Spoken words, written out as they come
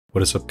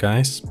What is up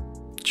guys,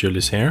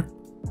 Julius here,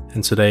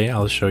 and today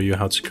I'll show you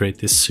how to create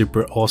this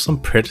super awesome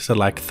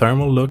predator-like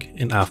thermal look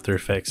in After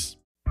Effects.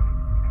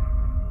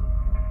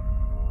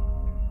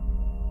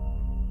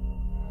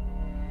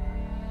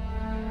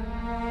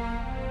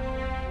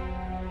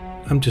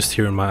 I'm just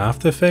here in my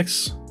After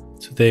Effects.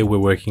 Today we're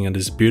working on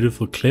this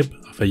beautiful clip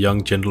of a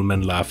young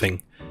gentleman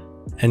laughing.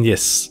 And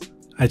yes,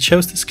 I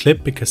chose this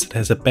clip because it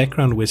has a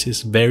background which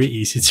is very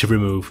easy to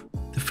remove.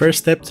 The first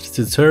step to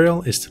the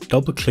tutorial is to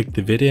double click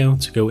the video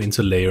to go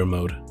into layer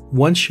mode.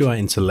 Once you are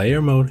into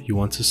layer mode, you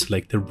want to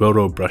select the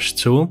roto brush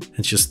tool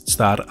and just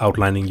start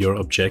outlining your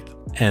object.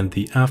 And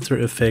the After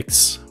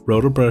Effects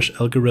roto brush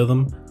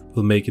algorithm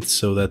will make it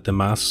so that the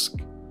mask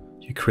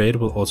you create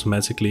will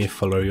automatically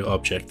follow your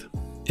object.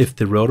 If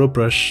the roto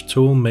brush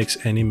tool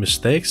makes any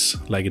mistakes,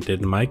 like it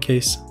did in my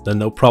case, then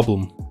no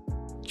problem.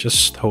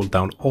 Just hold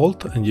down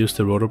Alt and use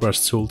the roto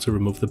brush tool to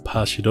remove the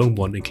parts you don't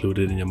want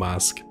included in your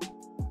mask.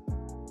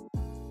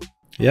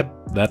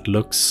 Yep, that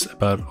looks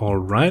about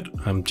alright.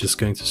 I'm just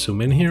going to zoom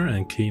in here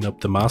and clean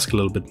up the mask a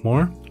little bit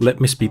more. Let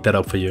me speed that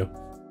up for you.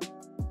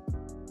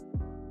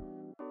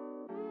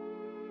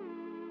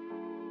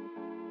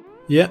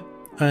 Yeah,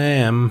 I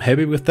am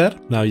happy with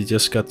that. Now you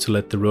just got to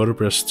let the roto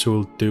brush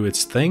tool do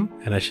its thing,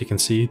 and as you can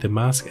see, the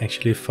mask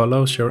actually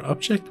follows your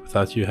object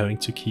without you having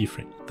to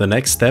keyframe. The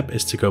next step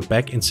is to go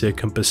back into your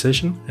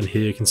composition, and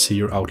here you can see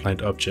your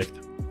outlined object.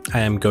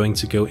 I am going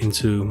to go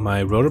into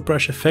my roto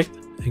brush effect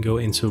and go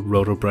into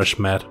roto brush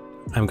matte.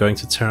 I'm going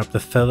to turn up the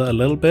feather a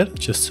little bit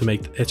just to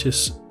make the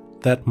edges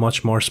that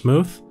much more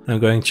smooth. I'm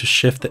going to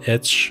shift the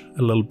edge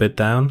a little bit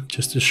down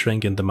just to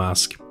shrink in the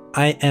mask.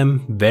 I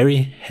am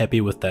very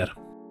happy with that.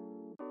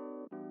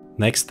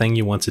 Next thing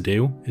you want to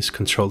do is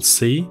Ctrl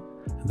C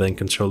and then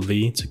Ctrl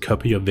V to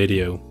copy your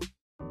video.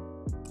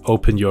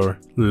 Open your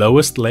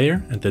lowest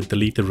layer and then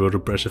delete the roto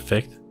brush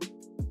effect.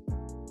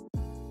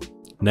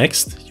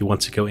 Next, you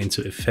want to go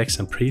into Effects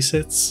and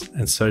Presets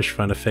and search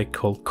for an effect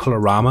called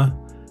Colorama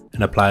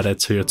and apply that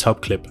to your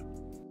top clip.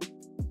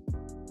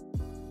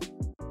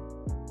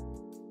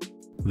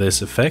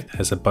 This effect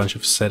has a bunch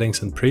of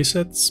settings and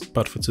presets,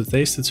 but for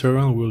today's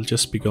tutorial we'll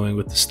just be going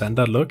with the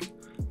standard look,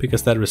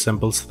 because that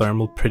resembles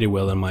thermal pretty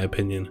well in my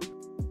opinion.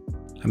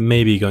 I'm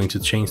maybe going to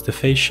change the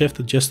phase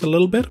shift just a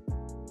little bit.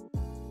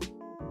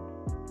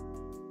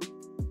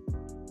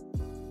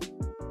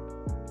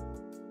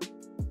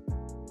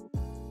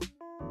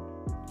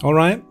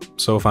 Alright,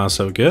 so far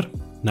so good.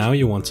 Now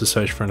you want to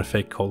search for an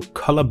effect called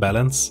Color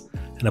Balance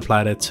and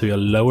apply that to your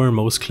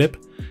lowermost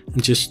clip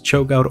and just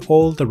choke out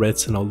all the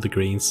reds and all the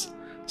greens,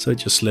 so it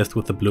just left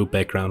with the blue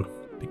background,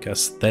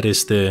 because that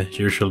is the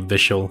usual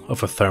visual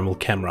of a thermal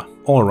camera.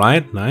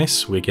 Alright,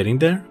 nice, we're getting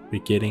there.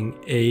 We're getting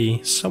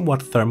a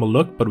somewhat thermal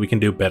look, but we can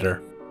do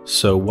better.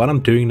 So what I'm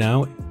doing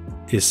now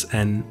is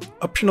an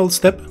optional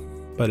step,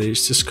 but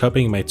it's just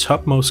copying my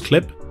topmost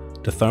clip,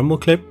 the thermal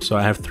clip, so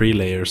I have 3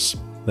 layers.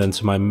 Then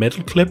to my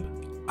middle clip,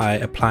 I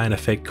apply an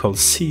effect called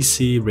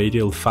CC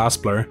Radial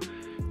Fast Blur,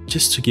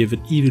 just to give it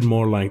even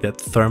more like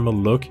that thermal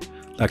look,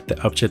 like the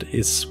object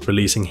is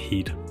releasing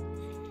heat.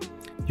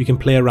 You can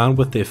play around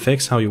with the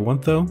effects how you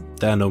want though,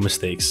 there are no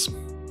mistakes.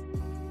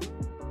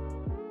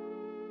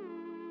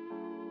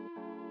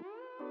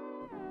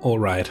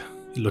 Alright,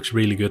 it looks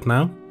really good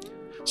now.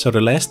 So the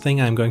last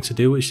thing I'm going to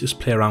do is just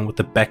play around with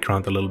the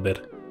background a little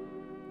bit.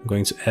 I'm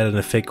going to add an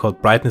effect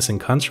called Brightness and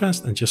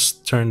Contrast and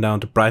just turn down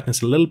the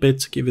brightness a little bit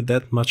to give it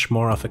that much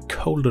more of a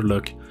colder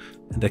look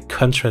and the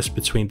contrast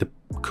between the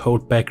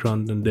cold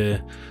background and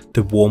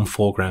the warm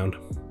foreground.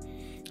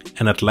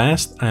 And at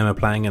last I'm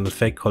applying an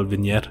effect called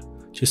Vignette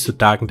just to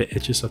darken the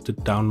edges of the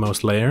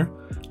downmost layer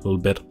a little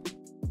bit.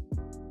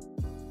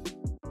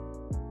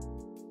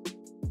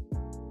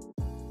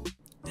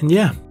 And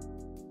yeah,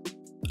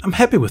 I'm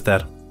happy with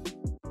that.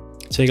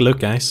 Take a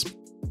look guys.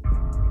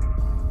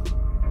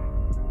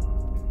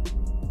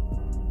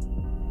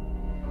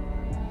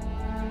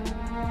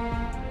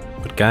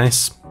 But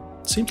guys,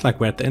 seems like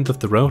we're at the end of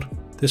the road.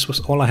 This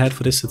was all I had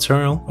for this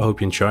tutorial. I hope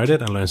you enjoyed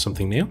it and learned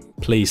something new.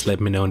 Please let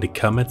me know in the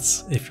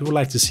comments if you would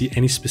like to see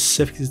any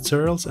specific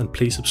tutorials, and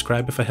please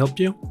subscribe if I helped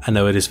you. I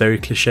know it is very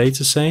cliche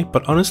to say,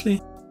 but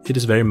honestly, it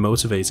is very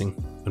motivating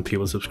when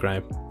people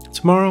subscribe.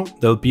 Tomorrow,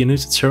 there will be a new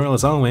tutorial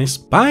as always.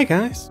 Bye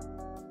guys!